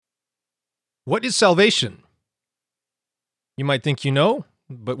What is salvation? You might think you know,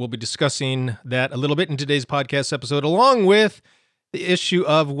 but we'll be discussing that a little bit in today's podcast episode, along with the issue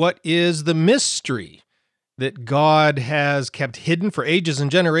of what is the mystery that God has kept hidden for ages and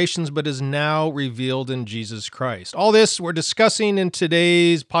generations, but is now revealed in Jesus Christ. All this we're discussing in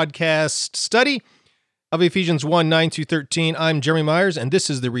today's podcast study of Ephesians 1, 9 through 13. I'm Jeremy Myers, and this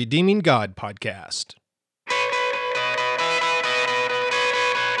is the Redeeming God Podcast.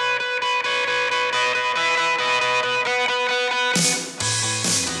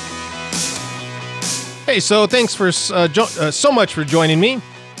 Hey, so thanks for so much for joining me.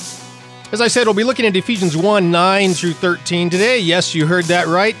 As I said, we'll be looking at Ephesians 1, 9 through 13 today. Yes, you heard that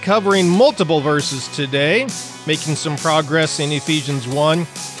right, covering multiple verses today, making some progress in Ephesians 1.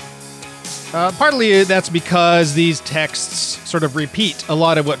 Partly that's because these texts sort of repeat a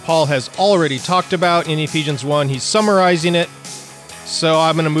lot of what Paul has already talked about in Ephesians 1. He's summarizing it, so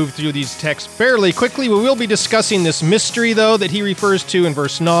I'm going to move through these texts fairly quickly. We will be discussing this mystery, though, that he refers to in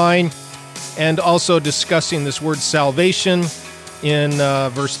verse 9, and also discussing this word salvation in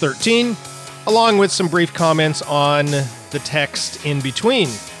verse 13, along with some brief comments on the text in between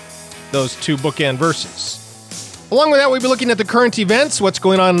those two bookend verses. Along with that, we'll be looking at the current events, what's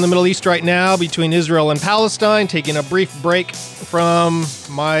going on in the Middle East right now between Israel and Palestine, taking a brief break from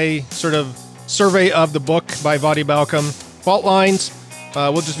my sort of survey of the book by Vadi Balcom, Fault Lines.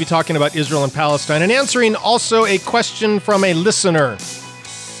 We'll just be talking about Israel and Palestine and answering also a question from a listener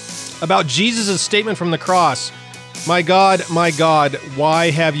about Jesus' statement from the cross, my God,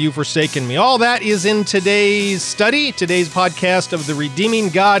 why have you forsaken me?" All that is in today's study, today's podcast of the Redeeming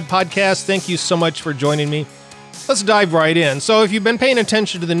God Podcast. Thank you so much for joining me. Let's dive right in. So if you've been paying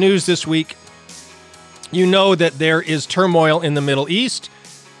attention to the news this week, you know that there is turmoil in the Middle East,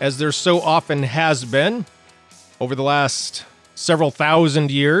 as there so often has been over the last several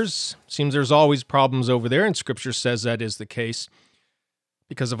thousand years. Seems there's always problems over there, and Scripture says that is the case,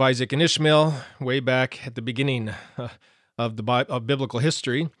 because of Isaac and Ishmael, way back at the beginning of biblical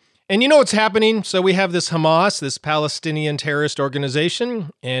history. And you know what's happening? So we have this Hamas, this Palestinian terrorist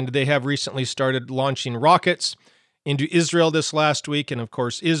organization, and they have recently started launching rockets into Israel this last week. And of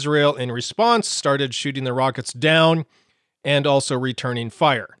course, Israel, in response, started shooting the rockets down and also returning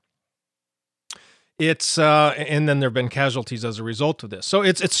fire. And then there have been casualties as a result of this. So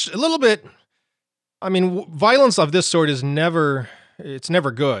it's a little bit, violence of this sort is never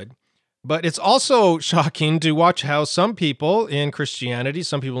good, but it's also shocking to watch how some people in Christianity,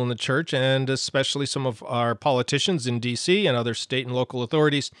 some people in the church, and especially some of our politicians in D.C. and other state and local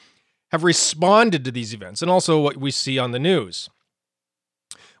authorities have responded to these events, and also what we see on the news.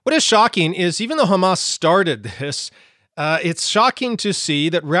 What is shocking is, even though Hamas started this, it's shocking to see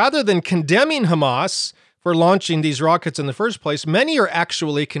that rather than condemning Hamas for launching these rockets in the first place, many are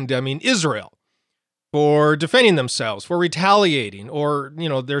actually condemning Israel for defending themselves, for retaliating, or,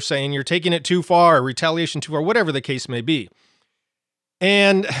 they're saying you're taking it too far, retaliation too far, whatever the case may be.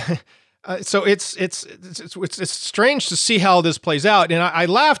 And so it's strange to see how this plays out. And I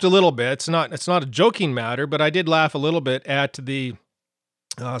laughed a little bit. It's not a joking matter, but I did laugh a little bit at the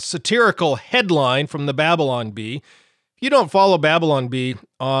satirical headline from the Babylon Bee. If you don't follow Babylon Bee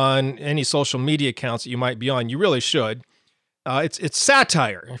on any social media accounts that you might be on, you really should. It's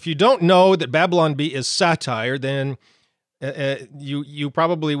satire. If you don't know that Babylon Bee is satire, then you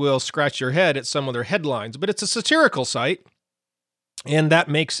probably will scratch your head at some of their headlines. But it's a satirical site, and that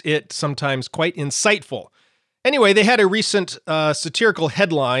makes it sometimes quite insightful. Anyway, they had a recent satirical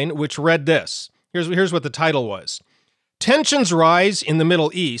headline which read this. Here's what the title was: "Tensions rise in the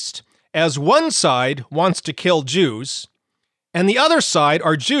Middle East as one side wants to kill Jews, and the other side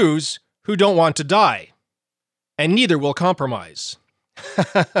are Jews who don't want to die. And neither will compromise."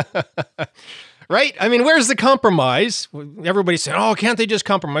 Right? Where's the compromise? Everybody's saying, oh, can't they just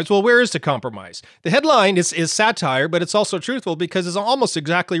compromise? Well, where is the compromise? The headline is satire, but it's also truthful because it's almost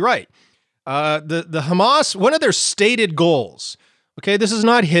exactly right. The Hamas, one of their stated goals, okay, this is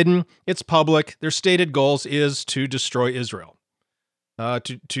not hidden, it's public, their stated goals is to destroy Israel,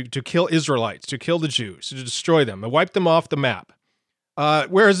 to kill Israelites, to kill the Jews, to destroy them, and wipe them off the map.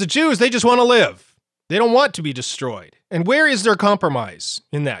 Whereas the Jews, they just want to live. They don't want to be destroyed. And where is their compromise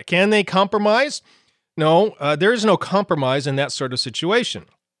in that? Can they compromise? No, there is no compromise in that sort of situation.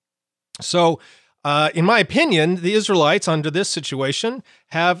 So, in my opinion, the Israelites under this situation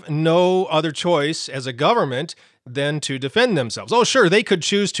have no other choice as a government than to defend themselves. Oh, sure, they could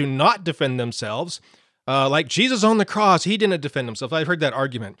choose to not defend themselves. Like Jesus on the cross, he didn't defend himself. I've heard that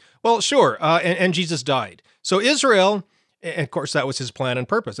argument. Well, sure, and Jesus died. So Israel And of course, that was his plan and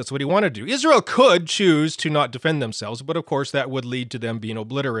purpose. That's what he wanted to do. Israel could choose to not defend themselves, but of course, that would lead to them being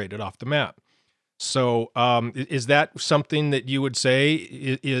obliterated off the map. So is that something that you would say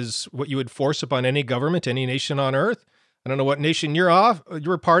is what you would force upon any government, any nation on earth? I don't know what nation you're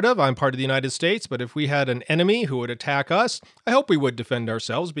a part of. I'm part of the United States, but if we had an enemy who would attack us, I hope we would defend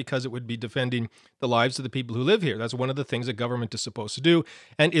ourselves because it would be defending the lives of the people who live here. That's one of the things a government is supposed to do,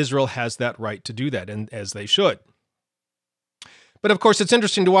 and Israel has that right to do that, and as they should. But of course, it's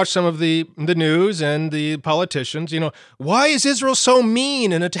interesting to watch some of the news and the politicians. Why is Israel so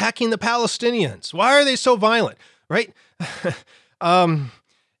mean in attacking the Palestinians? Why are they so violent? Right?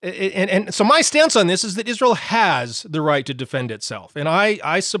 And so my stance on this is that Israel has the right to defend itself, and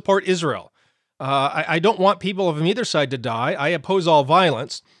I support Israel. I don't want people from either side to die. I oppose all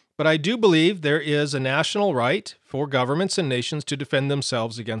violence, but I do believe there is a national right for governments and nations to defend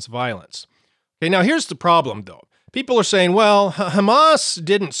themselves against violence. Okay, now here's the problem, though. People are saying, well, Hamas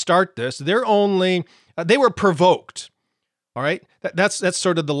didn't start this. They were provoked. All right, that's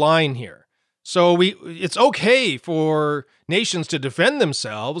sort of the line here. So it's okay for nations to defend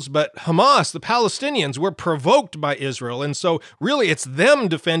themselves, but Hamas, the Palestinians, were provoked by Israel, and so really it's them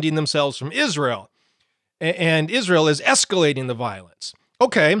defending themselves from Israel, and Israel is escalating the violence.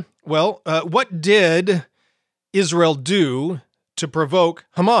 Okay, well, what did Israel do to provoke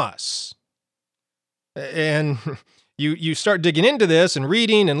Hamas? And you start digging into this and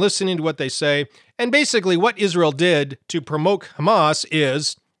reading and listening to what they say, and basically what Israel did to provoke Hamas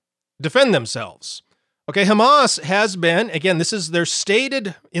is defend themselves. Okay, Hamas has been, again, this is their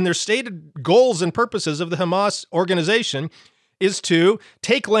stated goals and purposes of the Hamas organization, is to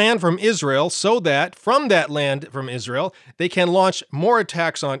take land from Israel so that from that land from Israel, they can launch more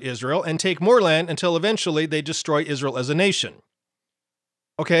attacks on Israel and take more land until eventually they destroy Israel as a nation.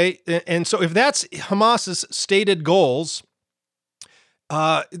 Okay, and so if that's Hamas's stated goals,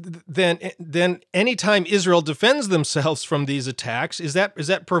 then anytime Israel defends themselves from these attacks, is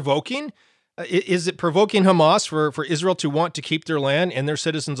that provoking? Is it provoking Hamas for Israel to want to keep their land and their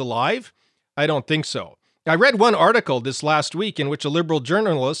citizens alive? I don't think so. I read one article this last week in which a liberal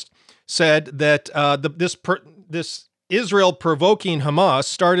journalist said that this Israel provoking Hamas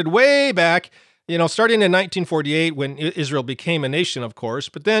started way back, starting in 1948 when Israel became a nation, of course,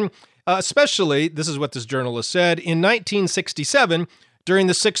 but then especially, this is what this journalist said, in 1967, during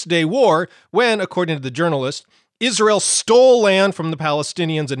the Six-Day War, when, according to the journalist, Israel stole land from the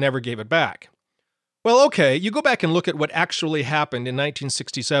Palestinians and never gave it back. Well, okay, you go back and look at what actually happened in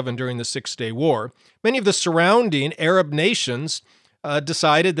 1967 during the Six-Day War. Many of the surrounding Arab nations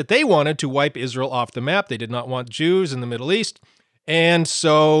decided that they wanted to wipe Israel off the map. They did not want Jews in the Middle East, and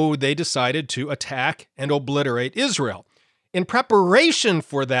so they decided to attack and obliterate Israel. In preparation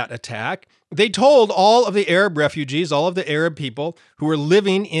for that attack, they told all of the Arab refugees, all of the Arab people who were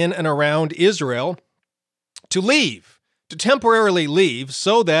living in and around Israel to leave, to temporarily leave,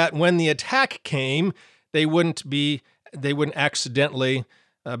 so that when the attack came, they wouldn't accidentally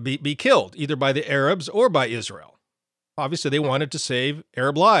be killed, either by the Arabs or by Israel. Obviously, they wanted to save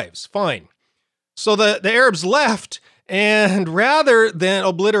Arab lives. Fine. So the Arabs left, and rather than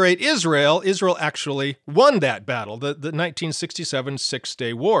obliterate Israel, Israel actually won that battle, the 1967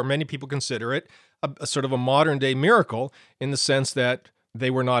 Six-Day War. Many people consider it a sort of a modern-day miracle in the sense that they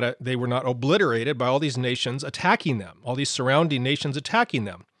were not obliterated by all these nations attacking them, all these surrounding nations attacking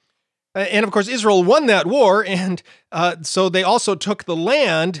them. And of course, Israel won that war, and so they also took the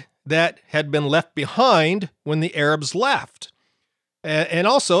land that had been left behind when the Arabs left. And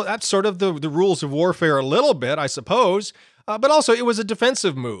also, that's sort of the rules of warfare a little bit, I suppose. But also, it was a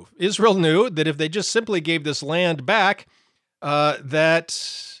defensive move. Israel knew that if they just simply gave this land back,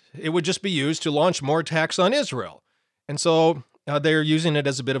 that it would just be used to launch more attacks on Israel. And so they're using it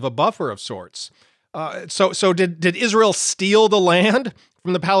as a bit of a buffer of sorts. So did Israel steal the land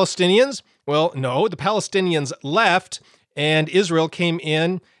from the Palestinians? Well, no. The Palestinians left, and Israel came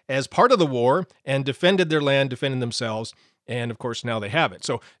in as part of the war and defended their land, defended themselves. And of course, now they have it.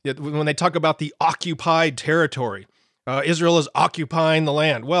 So when they talk about the occupied territory, Israel is occupying the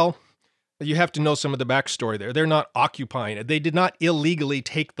land. Well, you have to know some of the backstory there. They're not occupying it. They did not illegally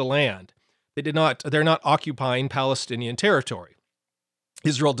take the land. They're not occupying Palestinian territory.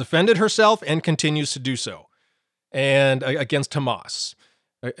 Israel defended herself and continues to do so, and against Hamas.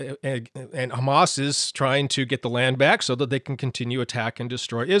 And Hamas is trying to get the land back so that they can continue attack and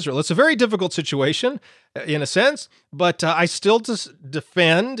destroy Israel. It's a very difficult situation, in a sense, but I still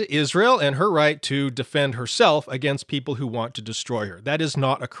defend Israel and her right to defend herself against people who want to destroy her. That is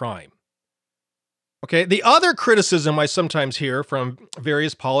not a crime. Okay, the other criticism I sometimes hear from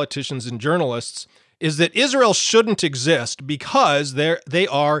various politicians and journalists is that Israel shouldn't exist because they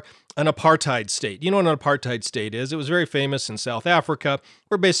are an apartheid state. You know what an apartheid state is? It was very famous in South Africa,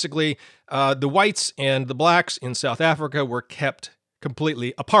 where basically the whites and the blacks in South Africa were kept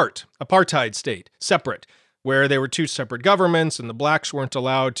completely apart. Apartheid state, separate, where there were two separate governments and the blacks weren't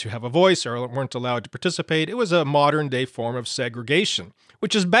allowed to have a voice or weren't allowed to participate. It was a modern day form of segregation,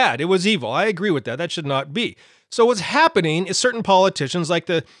 which is bad. It was evil. I agree with that. That should not be. So what's happening is certain politicians, like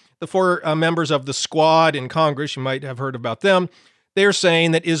the four members of the Squad in Congress, you might have heard about them, they're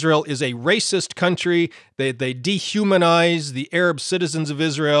saying that Israel is a racist country. They dehumanize the Arab citizens of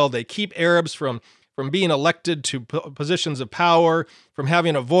Israel. They keep Arabs from being elected to positions of power, from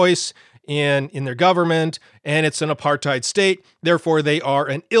having a voice in their government, and it's an apartheid state. Therefore, they are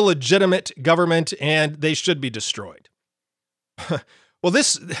an illegitimate government, and they should be destroyed. Well,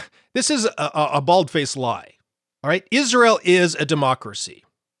 this is a bald-faced lie. All right, Israel is a democracy.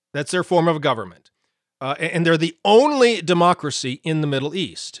 That's their form of government. And they're the only democracy in the Middle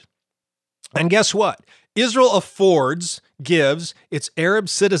East. And guess what? Israel gives its Arab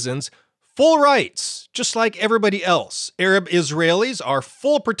citizens full rights, just like everybody else. Arab Israelis are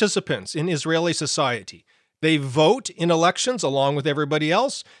full participants in Israeli society. They vote in elections along with everybody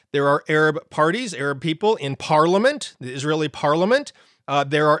else. There are Arab parties, Arab people in parliament, the Israeli parliament.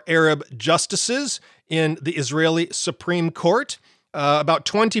 There are Arab justices in the Israeli Supreme Court. About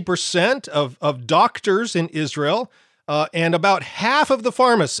 20% of doctors in Israel, and about half of the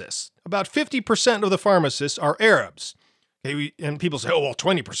pharmacists, about 50% of the pharmacists are Arabs. Okay, and people say, oh, well,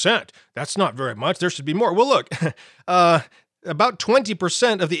 20%, that's not very much. There should be more. Well, look, about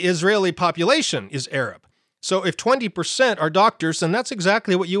 20% of the Israeli population is Arab. So if 20% are doctors, then that's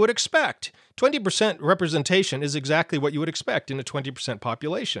exactly what you would expect. 20% representation is exactly what you would expect in a 20%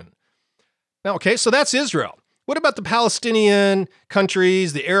 population. Now, okay, so that's Israel. What about the Palestinian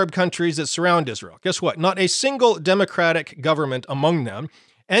countries, the Arab countries that surround Israel? Guess what? Not a single democratic government among them.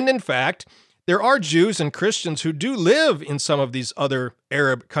 And in fact, there are Jews and Christians who do live in some of these other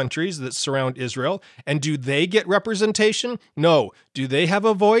Arab countries that surround Israel. And do they get representation? No. Do they have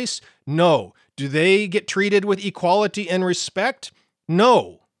a voice? No. Do they get treated with equality and respect?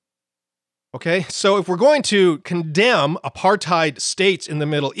 No. Okay, so if we're going to condemn apartheid states in the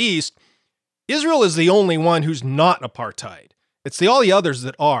Middle East, Israel is the only one who's not apartheid. It's all the others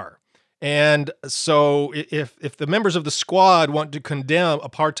that are. And so if the members of the Squad want to condemn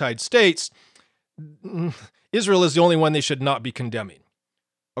apartheid states, Israel is the only one they should not be condemning.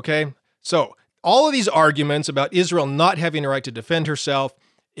 Okay? So all of these arguments about Israel not having a right to defend herself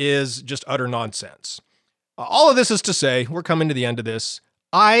is just utter nonsense. All of this is to say, we're coming to the end of this,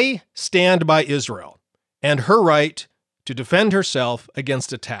 I stand by Israel and her right to defend herself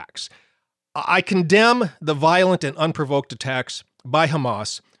against attacks. I condemn the violent and unprovoked attacks by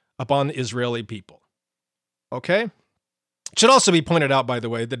Hamas upon the Israeli people. Okay? It should also be pointed out, by the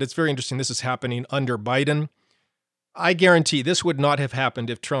way, that it's very interesting this is happening under Biden. I guarantee this would not have happened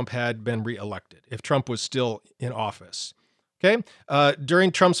if Trump had been reelected, if Trump was still in office. Okay?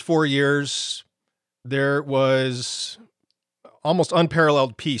 During Trump's 4 years, there was almost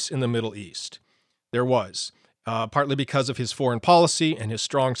unparalleled peace in the Middle East. There was. Partly because of his foreign policy and his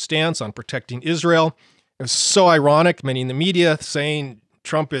strong stance on protecting Israel. It was so ironic, many in the media saying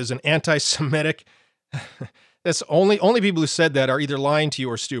Trump is an anti-Semitic. That's only people who said that are either lying to you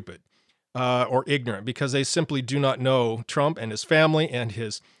or stupid or ignorant, because they simply do not know Trump and his family and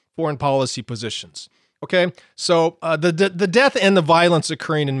his foreign policy positions. Okay, so the death and the violence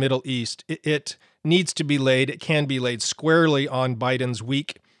occurring in Middle East, it needs to be laid, it can be laid squarely on Biden's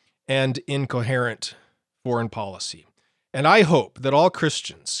weak and incoherent foreign policy. And I hope that all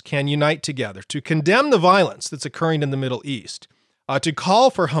Christians can unite together to condemn the violence that's occurring in the Middle East, to call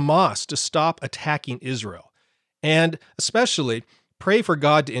for Hamas to stop attacking Israel, and especially pray for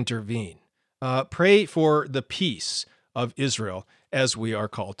God to intervene. Pray for the peace of Israel as we are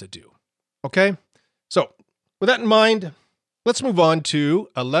called to do. Okay? So, with that in mind, let's move on to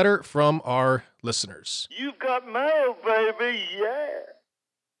a letter from our listeners. You've got mail, baby, yeah.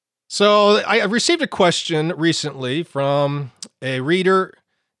 So I received a question recently from a reader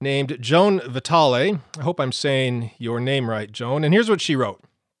named Joan Vitale. I hope I'm saying your name right, Joan. And here's what she wrote.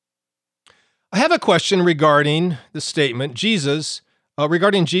 I have a question regarding the statement, Jesus,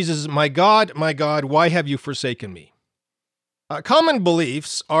 my God, why have you forsaken me? Common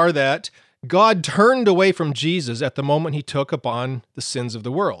beliefs are that God turned away from Jesus at the moment he took upon the sins of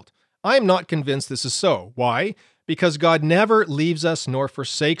the world. I am not convinced this is so. Why? Because God never leaves us nor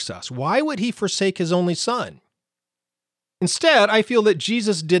forsakes us. Why would he forsake his only son? Instead, I feel that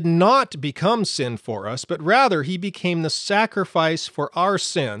Jesus did not become sin for us, but rather he became the sacrifice for our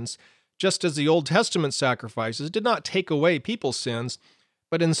sins, just as the Old Testament sacrifices did not take away people's sins,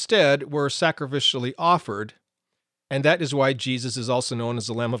 but instead were sacrificially offered, and that is why Jesus is also known as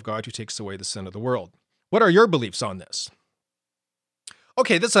the Lamb of God who takes away the sin of the world. What are your beliefs on this?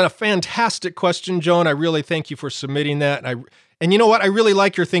 Okay, that's a fantastic question, Joan. I really thank you for submitting that. And you know what? I really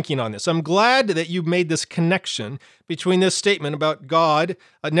like your thinking on this. I'm glad that you've made this connection between this statement about God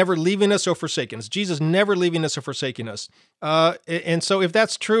never leaving us or forsaking us, Jesus never leaving us or forsaking us. And so if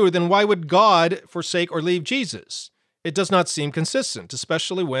that's true, then why would God forsake or leave Jesus? It does not seem consistent,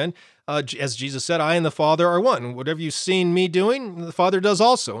 especially when, as Jesus said, I and the Father are one. Whatever you've seen me doing, the Father does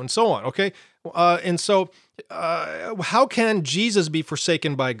also, and so on, okay? And so how can Jesus be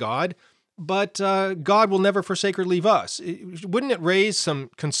forsaken by God, but God will never forsake or leave us? Wouldn't it raise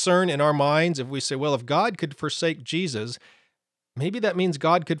some concern in our minds if we say, well, if God could forsake Jesus, maybe that means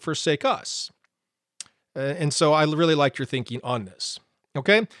God could forsake us? And so I really like your thinking on this,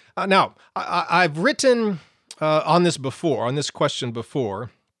 okay? Now, I've written on this question before,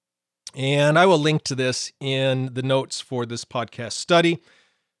 and I will link to this in the notes for this podcast study.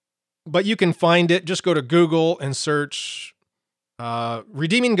 But you can find it. Just go to Google and search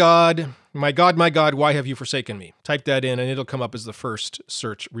Redeeming God, my God, why have you forsaken me? Type that in and it'll come up as the first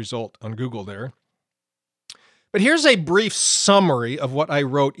search result on Google there. But here's a brief summary of what I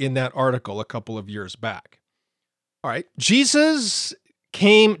wrote in that article a couple of years back. All right, Jesus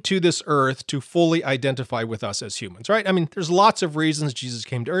came to this earth to fully identify with us as humans, right? I mean, there's lots of reasons Jesus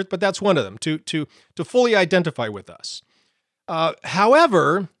came to earth, but that's one of them, to fully identify with us.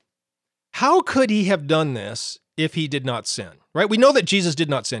 However, how could he have done this if he did not sin, right? We know that Jesus did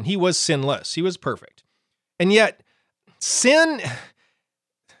not sin. He was sinless. He was perfect. And yet, sin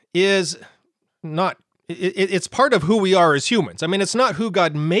is not, it's part of who we are as humans. I mean, it's not who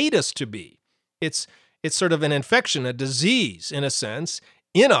God made us to be. It's sort of an infection, a disease, in a sense,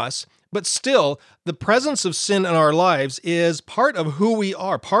 in us, but still, the presence of sin in our lives is part of who we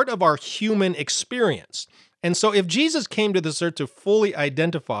are, part of our human experience. And so if Jesus came to this earth to fully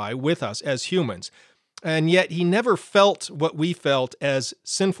identify with us as humans, and yet he never felt what we felt as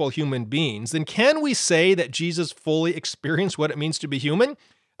sinful human beings, then can we say that Jesus fully experienced what it means to be human?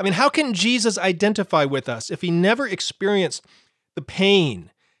 I mean, how can Jesus identify with us if he never experienced the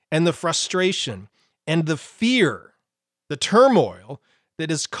pain and the frustration and the fear, the turmoil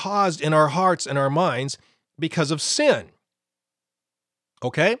that is caused in our hearts and our minds because of sin?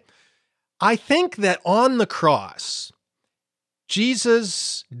 Okay? I think that on the cross,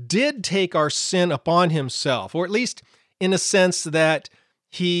 Jesus did take our sin upon himself, or at least in a sense that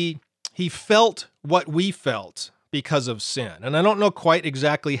he felt what we felt because of sin. And I don't know quite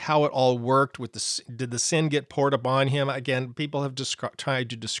exactly how it all worked. Did the sin get poured upon him? Again, people have tried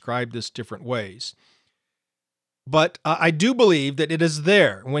to describe this different ways. But I do believe that it is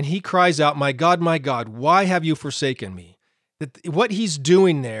there when he cries out, my God, why have you forsaken me? That what he's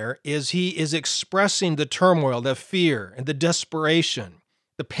doing there is he is expressing the turmoil, the fear, and the desperation,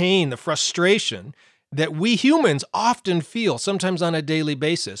 the pain, the frustration that we humans often feel, sometimes on a daily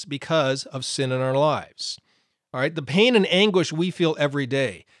basis, because of sin in our lives. All right, the pain and anguish we feel every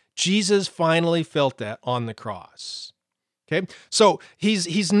day. Jesus finally felt that on the cross. Okay, so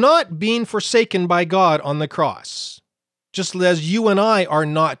he's not being forsaken by God on the cross, just as you and I are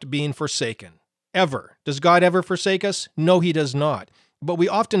not being forsaken. Ever. Does God ever forsake us? No, he does not. But we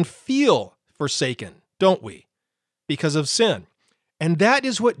often feel forsaken, don't we? Because of sin. And that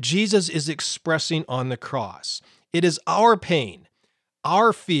is what Jesus is expressing on the cross. It is our pain,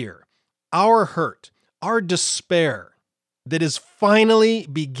 our fear, our hurt, our despair that is finally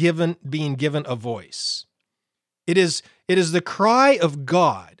being given a voice. It is the cry of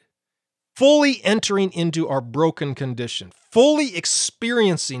God fully entering into our broken condition, fully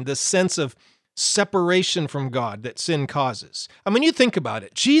experiencing the sense of separation from God that sin causes. I mean, you think about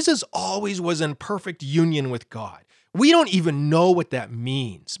it. Jesus always was in perfect union with God. We don't even know what that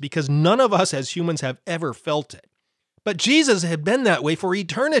means because none of us as humans have ever felt it. But Jesus had been that way for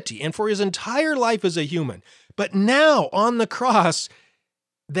eternity and for his entire life as a human. But now on the cross,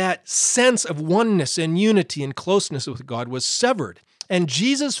 that sense of oneness and unity and closeness with God was severed. And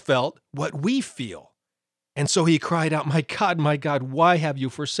Jesus felt what we feel. And so he cried out, my God, why have you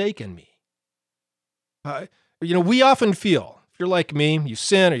forsaken me? We often feel, if you're like me, you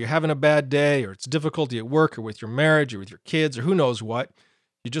sin or you're having a bad day or it's difficulty at work or with your marriage or with your kids or who knows what,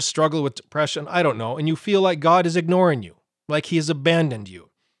 you just struggle with depression, I don't know, and you feel like God is ignoring you, like he has abandoned you,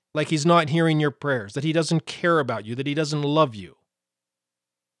 like he's not hearing your prayers, that he doesn't care about you, that he doesn't love you.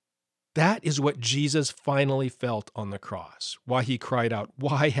 That is what Jesus finally felt on the cross, why he cried out,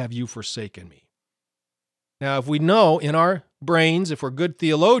 why have you forsaken me? Now, if we know in our brains, if we're good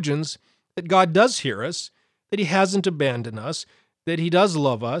theologians, that God does hear us, that he hasn't abandoned us, that he does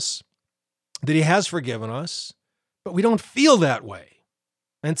love us, that he has forgiven us, but we don't feel that way.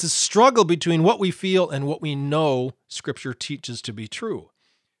 And it's a struggle between what we feel and what we know Scripture teaches to be true.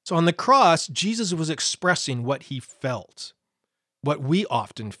 So on the cross, Jesus was expressing what he felt, what we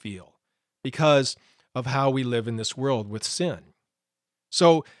often feel, because of how we live in this world with sin.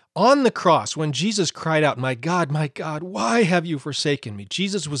 So on the cross, when Jesus cried out, my God, why have you forsaken me?"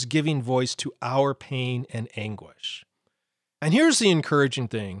 Jesus was giving voice to our pain and anguish. And here's the encouraging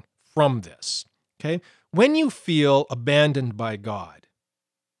thing from this, okay? When you feel abandoned by God,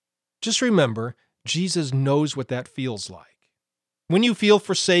 just remember, Jesus knows what that feels like. When you feel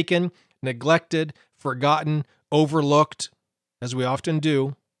forsaken, neglected, forgotten, overlooked, as we often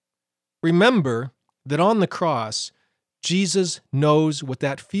do, remember that on the cross, Jesus knows what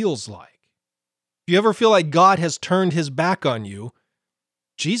that feels like. If you ever feel like God has turned his back on you,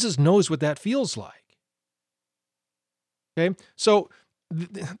 Jesus knows what that feels like. Okay, so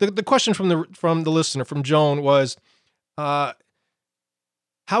the question from the listener, from Joan, was, how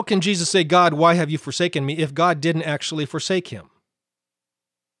can Jesus say, "God, why have you forsaken me," if God didn't actually forsake him?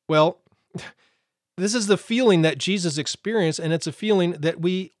 Well, this is the feeling that Jesus experienced, and it's a feeling that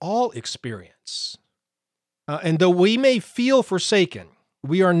we all experience. And though we may feel forsaken,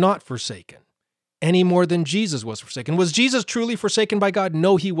 we are not forsaken any more than Jesus was forsaken. Was Jesus truly forsaken by God?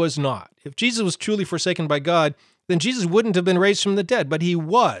 No, he was not. If Jesus was truly forsaken by God, then Jesus wouldn't have been raised from the dead, but he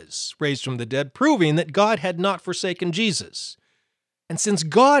was raised from the dead, proving that God had not forsaken Jesus. And since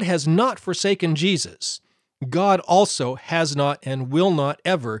God has not forsaken Jesus, God also has not and will not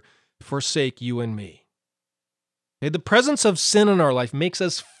ever forsake you and me. Okay, the presence of sin in our life makes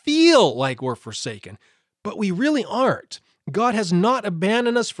us feel like we're forsaken, but we really aren't. God has not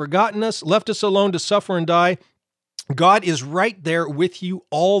abandoned us, forgotten us, left us alone to suffer and die. God is right there with you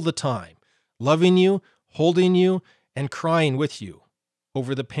all the time, loving you, holding you, and crying with you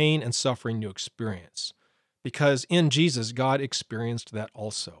over the pain and suffering you experience. Because in Jesus, God experienced that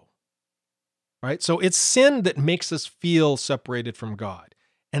also. Right? So it's sin that makes us feel separated from God.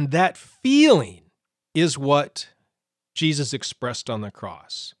 And that feeling is what Jesus expressed on the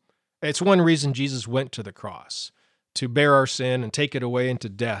cross. It's one reason Jesus went to the cross, to bear our sin and take it away into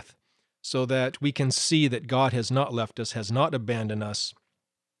death, so that we can see that God has not left us, has not abandoned us,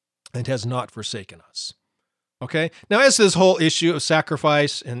 and has not forsaken us. Okay? Now, as to this whole issue of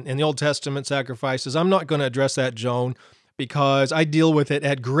sacrifice and the Old Testament sacrifices, I'm not going to address that, Joan, because I deal with it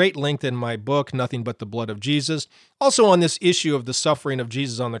at great length in my book, Nothing But the Blood of Jesus. Also on this issue of the suffering of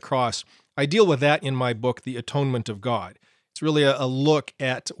Jesus on the cross, I deal with that in my book, The Atonement of God. It's really a look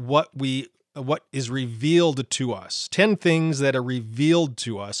at what is revealed to us, 10 things that are revealed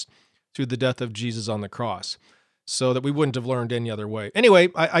to us through the death of Jesus on the cross, so that we wouldn't have learned any other way. Anyway,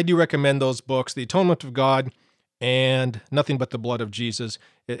 I do recommend those books, The Atonement of God and Nothing But the Blood of Jesus.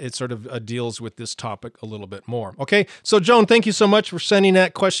 It sort of deals with this topic a little bit more. Okay, so Joan, thank you so much for sending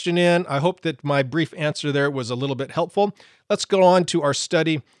that question in. I hope that my brief answer there was a little bit helpful. Let's go on to our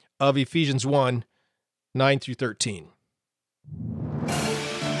study of Ephesians 1, 9 through 13.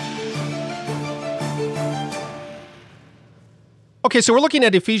 Okay, so we're looking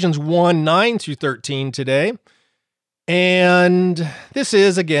at Ephesians 1, 9 through 13 today. And this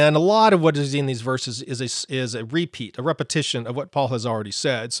is, again, a lot of what is in these verses is a repeat, a repetition of what Paul has already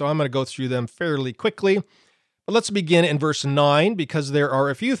said. So I'm going to go through them fairly quickly. But let's begin in verse 9, because there are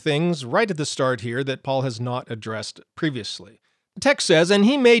a few things right at the start here that Paul has not addressed previously. The text says, "And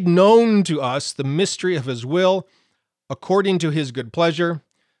he made known to us the mystery of his will, according to his good pleasure,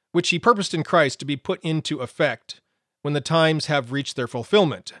 which he purposed in Christ to be put into effect when the times have reached their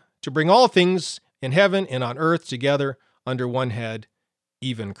fulfillment, to bring all things in heaven and on earth together under one head,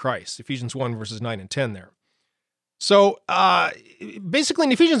 even Christ." Ephesians 1, verses 9 and 10 there. So basically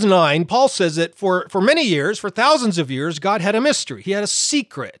in Ephesians 9, Paul says that for many years, for thousands of years, God had a mystery. He had a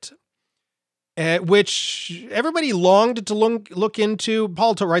secret, which everybody longed to look into.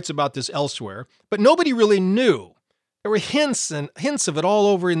 Paul writes about this elsewhere, but nobody really knew. There were hints of it all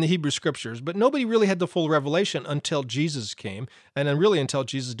over in the Hebrew Scriptures, but nobody really had the full revelation until Jesus came, and then really until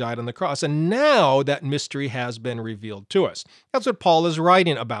Jesus died on the cross. And now that mystery has been revealed to us. That's what Paul is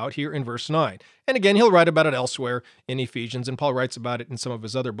writing about here in verse 9. And again, he'll write about it elsewhere in Ephesians, and Paul writes about it in some of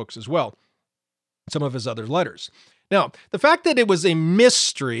his other books as well, some of his other letters. Now, the fact that it was a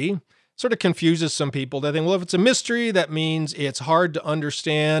mystery sort of confuses some people. They think, well, if it's a mystery, that means it's hard to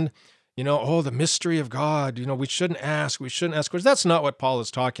understand. The mystery of God, we shouldn't ask questions. That's not what Paul is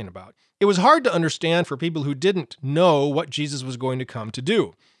talking about. It was hard to understand for people who didn't know what Jesus was going to come to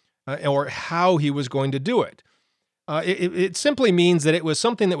do, or how he was going to do it. It simply means that it was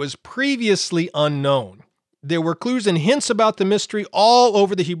something that was previously unknown. There were clues and hints about the mystery all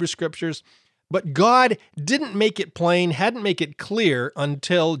over the Hebrew Scriptures, but God didn't make it plain, hadn't make it clear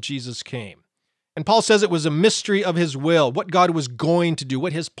until Jesus came. And Paul says it was a mystery of his will, what God was going to do,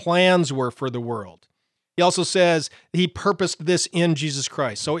 what his plans were for the world. He also says he purposed this in Jesus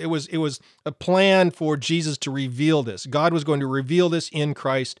Christ. So it was a plan for Jesus to reveal this. God was going to reveal this in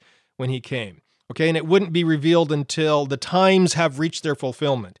Christ when he came. Okay, and it wouldn't be revealed until the times have reached their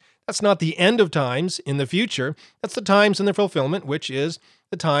fulfillment. That's not the end of times in the future. That's the times in their fulfillment, which is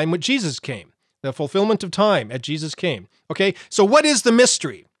the time when Jesus came. The fulfillment of time at Jesus came. Okay, so what is the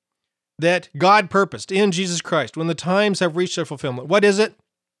mystery that God purposed in Jesus Christ when the times have reached their fulfillment? What is it?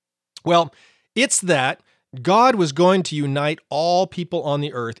 Well, it's that God was going to unite all people on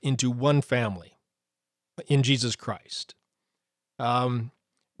the earth into one family in Jesus Christ.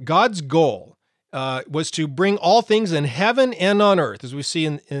 God's goal was to bring all things in heaven and on earth, as we see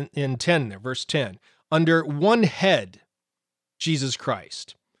in 10 there, verse 10, under one head, Jesus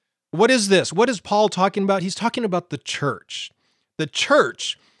Christ. What is this? What is Paul talking about? He's talking about the church. The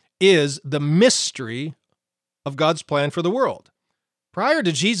church is the mystery of God's plan for the world. Prior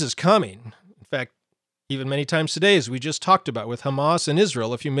to Jesus coming, in fact, even many times today, as we just talked about with Hamas and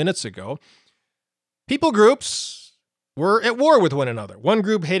Israel a few minutes ago, people groups were at war with one another. One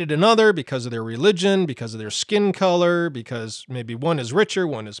group hated another because of their religion, because of their skin color, because maybe one is richer,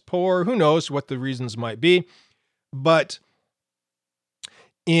 one is poor. Who knows what the reasons might be. But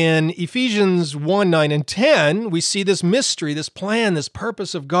in Ephesians 1, 9, and 10, we see this mystery, this plan, this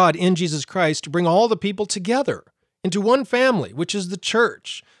purpose of God in Jesus Christ to bring all the people together into one family, which is the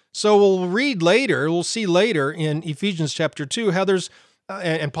church. So we'll see later in Ephesians chapter 2 how there's,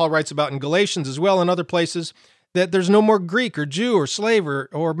 and Paul writes about in Galatians as well and other places, that there's no more Greek or Jew or slave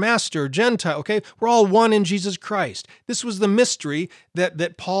or master or Gentile, okay? We're all one in Jesus Christ. This was the mystery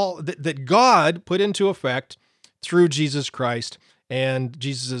that God put into effect through Jesus Christ and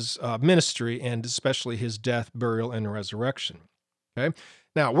Jesus' ministry, and especially his death, burial, and resurrection, okay?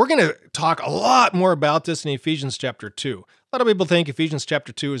 Now, we're going to talk a lot more about this in Ephesians chapter 2. A lot of people think Ephesians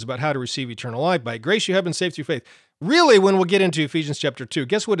chapter 2 is about how to receive eternal life. By grace you have been saved through faith. Really, when we'll get into Ephesians chapter 2,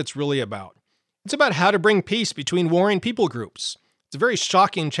 guess what it's really about? It's about how to bring peace between warring people groups. It's a very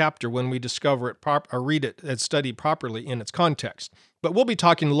shocking chapter when we discover it, or read it and study properly in its context. But we'll be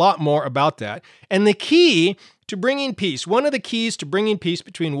talking a lot more about that. And the key to bringing peace, one of the keys to bringing peace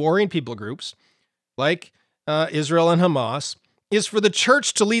between warring people groups, like Israel and Hamas, is for the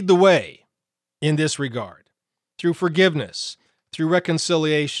church to lead the way in this regard, through forgiveness, through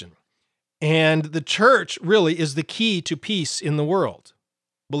reconciliation. And the church really is the key to peace in the world.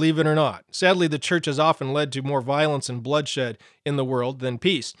 Believe it or not. Sadly, the church has often led to more violence and bloodshed in the world than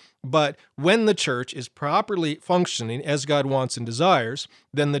peace. But when the church is properly functioning as God wants and desires,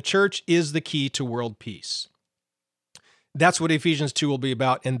 then the church is the key to world peace. That's what Ephesians 2 will be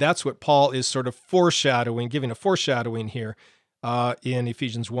about, and that's what Paul is sort of foreshadowing, giving a foreshadowing here in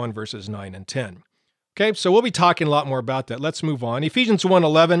Ephesians 1, verses 9 and 10. Okay, so we'll be talking a lot more about that. Let's move on. Ephesians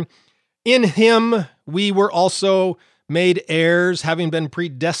 1:11, in him we were also made heirs, having been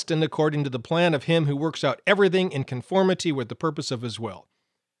predestined according to the plan of him who works out everything in conformity with the purpose of his will.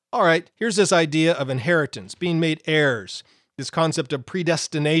 All right, here's this idea of inheritance, being made heirs, this concept of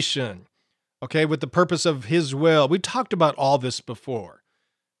predestination, okay, with the purpose of his will. We've talked about all this before.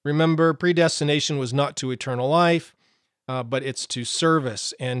 Remember, predestination was not to eternal life, but it's to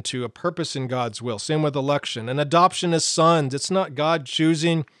service and to a purpose in God's will. Same with election. And adoption as sons, it's not God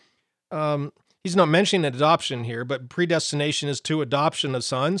choosing. He's not mentioning adoption here, but predestination is to adoption of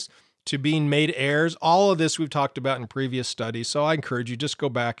sons, to being made heirs. All of this we've talked about in previous studies, so I encourage you, just go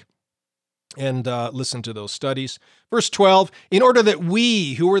back and listen to those studies. Verse 12, in order that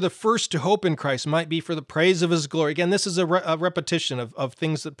we, who were the first to hope in Christ, might be for the praise of his glory. Again, this is a repetition of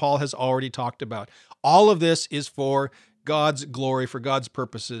things that Paul has already talked about. All of this is for God's glory, for God's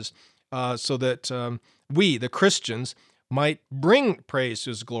purposes, so that we, the Christians, might bring praise to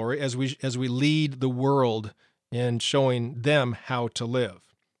his glory as we lead the world in showing them how to live.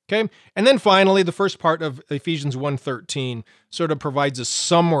 Okay? And then finally, the first part of Ephesians 1:13 sort of provides a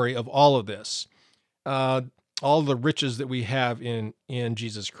summary of all of this, all the riches that we have in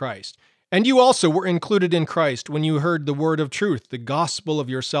Jesus Christ. And you also were included in Christ when you heard the word of truth, the gospel of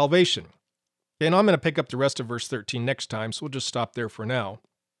your salvation. Okay, and I'm going to pick up the rest of verse 13 next time, so we'll just stop there for now.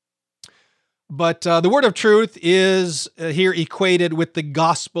 But the word of truth is here equated with the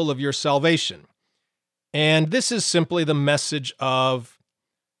gospel of your salvation. And this is simply the message of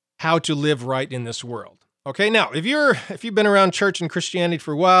how to live right in this world. Okay, now, if you've been around church and Christianity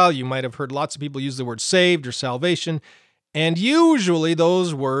for a while, you might have heard lots of people use the word saved or salvation. And usually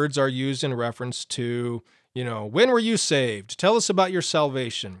those words are used in reference to, When were you saved? Tell us about your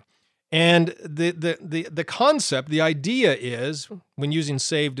salvation. And the concept, the idea is, when using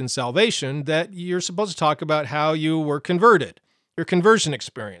saved and salvation, that you're supposed to talk about how you were converted, your conversion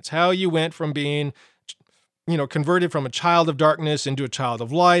experience, how you went from being, converted from a child of darkness into a child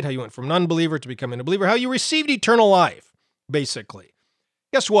of light, how you went from an unbeliever to becoming a believer, how you received eternal life, basically.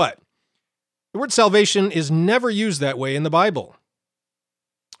 Guess what? The word salvation is never used that way in the Bible.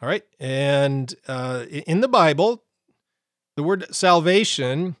 All right? And in the Bible, the word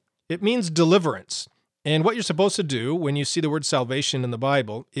salvation, it means deliverance. And what you're supposed to do when you see the word salvation in the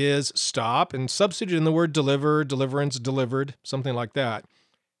Bible is stop and substitute in the word deliver, deliverance, delivered, something like that.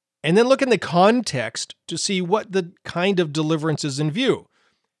 And then look in the context to see what the kind of deliverance is in view.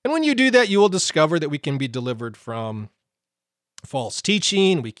 And when you do that, you will discover that we can be delivered from false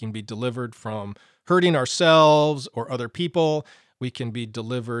teaching. We can be delivered from hurting ourselves or other people. We can be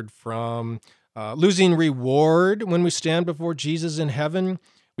delivered from losing reward when we stand before Jesus in heaven.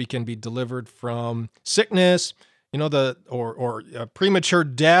 We can be delivered from sickness, or premature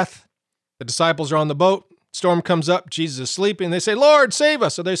death. The disciples are on the boat. Storm comes up. Jesus is sleeping. They say, "Lord, save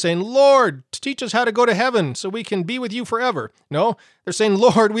us." So they're saying, "Lord, teach us how to go to heaven so we can be with you forever." No, they're saying,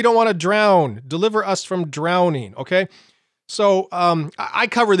 "Lord, we don't want to drown. Deliver us from drowning." Okay. So I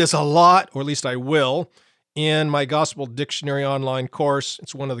cover this a lot, or at least I will, in my Gospel Dictionary online course.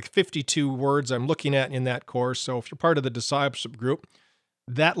 It's one of the 52 words I'm looking at in that course. So if you're part of the discipleship group,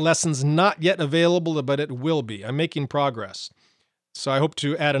 that lesson's not yet available, but it will be. I'm making progress. So I hope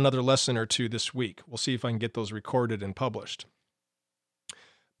to add another lesson or two this week. We'll see if I can get those recorded and published.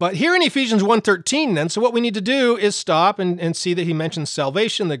 But here in Ephesians 1:13 then, so what we need to do is stop and see that he mentions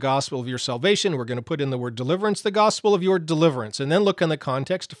salvation, the gospel of your salvation. We're going to put in the word deliverance, the gospel of your deliverance, and then look in the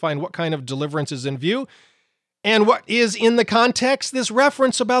context to find what kind of deliverance is in view. And what is in the context? This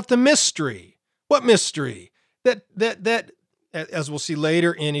reference about the mystery. What mystery? That as we'll see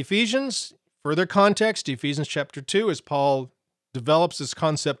later in Ephesians, further context, Ephesians chapter 2, as Paul develops this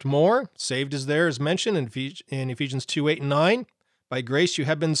concept more. Saved is there, as mentioned in Ephesians 2, 8, and 9. By grace you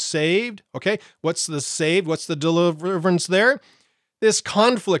have been saved. Okay, what's the saved? What's the deliverance there? This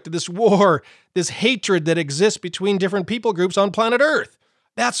conflict, this war, this hatred that exists between different people groups on planet Earth.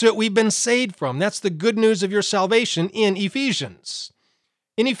 That's what we've been saved from. That's the good news of your salvation in Ephesians.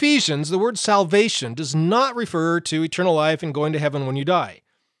 In Ephesians, the word salvation does not refer to eternal life and going to heaven when you die.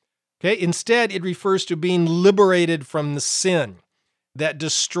 Okay, instead, it refers to being liberated from the sin that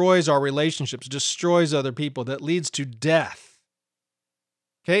destroys our relationships, destroys other people, that leads to death.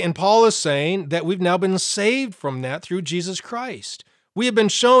 Okay, and Paul is saying that we've now been saved from that through Jesus Christ. We have been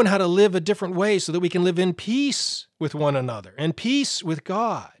shown how to live a different way so that we can live in peace with one another and peace with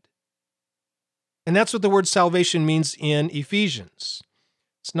God. And that's what the word salvation means in Ephesians.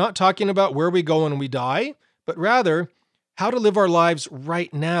 It's not talking about where we go when we die, but rather how to live our lives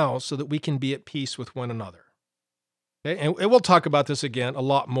right now so that we can be at peace with one another. Okay? And we'll talk about this again a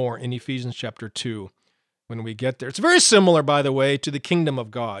lot more in Ephesians chapter 2 when we get there. It's very similar, by the way, to the kingdom of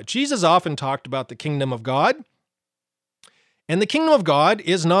God. Jesus often talked about the kingdom of God, and the kingdom of God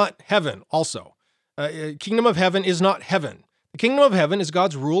is not heaven also. Kingdom of heaven is not heaven. The kingdom of heaven is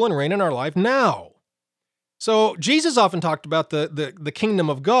God's rule and reign in our life now. So Jesus often talked about the kingdom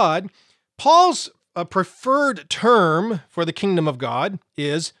of God. Paul's preferred term for the kingdom of God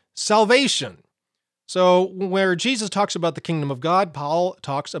is salvation. So where Jesus talks about the kingdom of God, Paul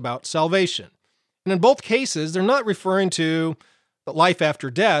talks about salvation. And in both cases, they're not referring to life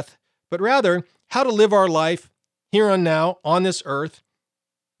after death, but rather how to live our life here and now on this earth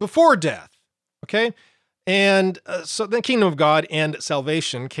before death. Okay? And so the kingdom of God and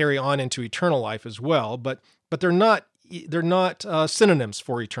salvation carry on into eternal life as well, but they're not synonyms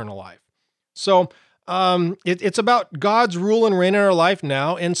for eternal life. So it's about God's rule and reign in our life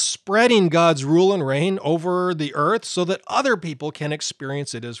now and spreading God's rule and reign over the earth so that other people can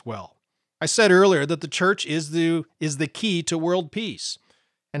experience it as well. I said earlier that the church is the key to world peace.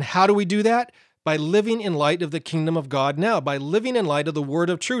 And how do we do that? By living in light of the kingdom of God now, by living in light of the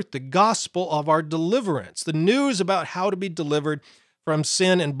word of truth, the gospel of our deliverance, the news about how to be delivered from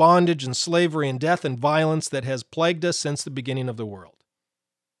sin and bondage and slavery and death and violence that has plagued us since the beginning of the world.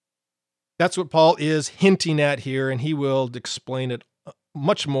 That's what Paul is hinting at here, and he will explain it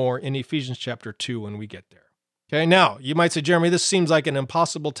much more in Ephesians chapter 2 when we get there. Okay, now, you might say, Jeremy, this seems like an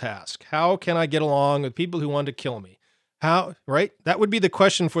impossible task. How can I get along with people who want to kill me? How, right? That would be the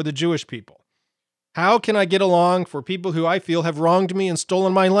question for the Jewish people. How can I get along for people who I feel have wronged me and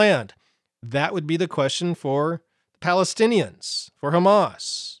stolen my land? That would be the question for the Palestinians, for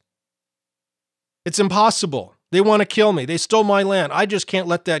Hamas. It's impossible. They want to kill me. They stole my land. I just can't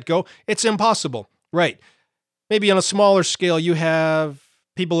let that go. It's impossible. Right. Maybe on a smaller scale, you have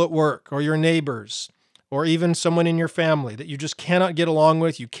people at work or your neighbors or even someone in your family that you just cannot get along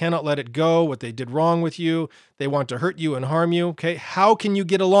with. You cannot let it go, what they did wrong with you. They want to hurt you and harm you. Okay, how can you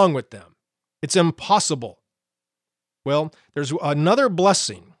get along with them? It's impossible. Well, there's another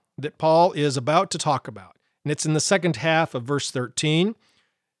blessing that Paul is about to talk about, and it's in the second half of verse 13.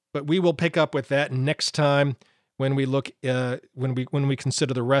 But we will pick up with that next time when we look when we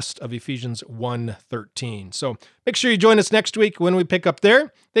consider the rest of Ephesians 1:13. So make sure you join us next week when we pick up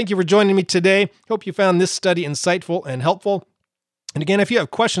there. Thank you for joining me today. Hope you found this study insightful and helpful. And again, if you have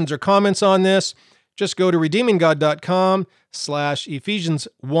questions or comments on this, just go to redeeminggod.com/Ephesians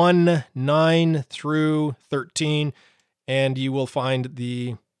 1:9 through 13, and you will find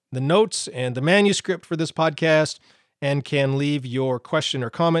the notes and the manuscript for this podcast, and can leave your question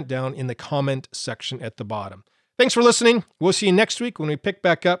or comment down in the comment section at the bottom. Thanks for listening. We'll see you next week when we pick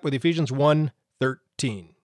back up with Ephesians 1:13.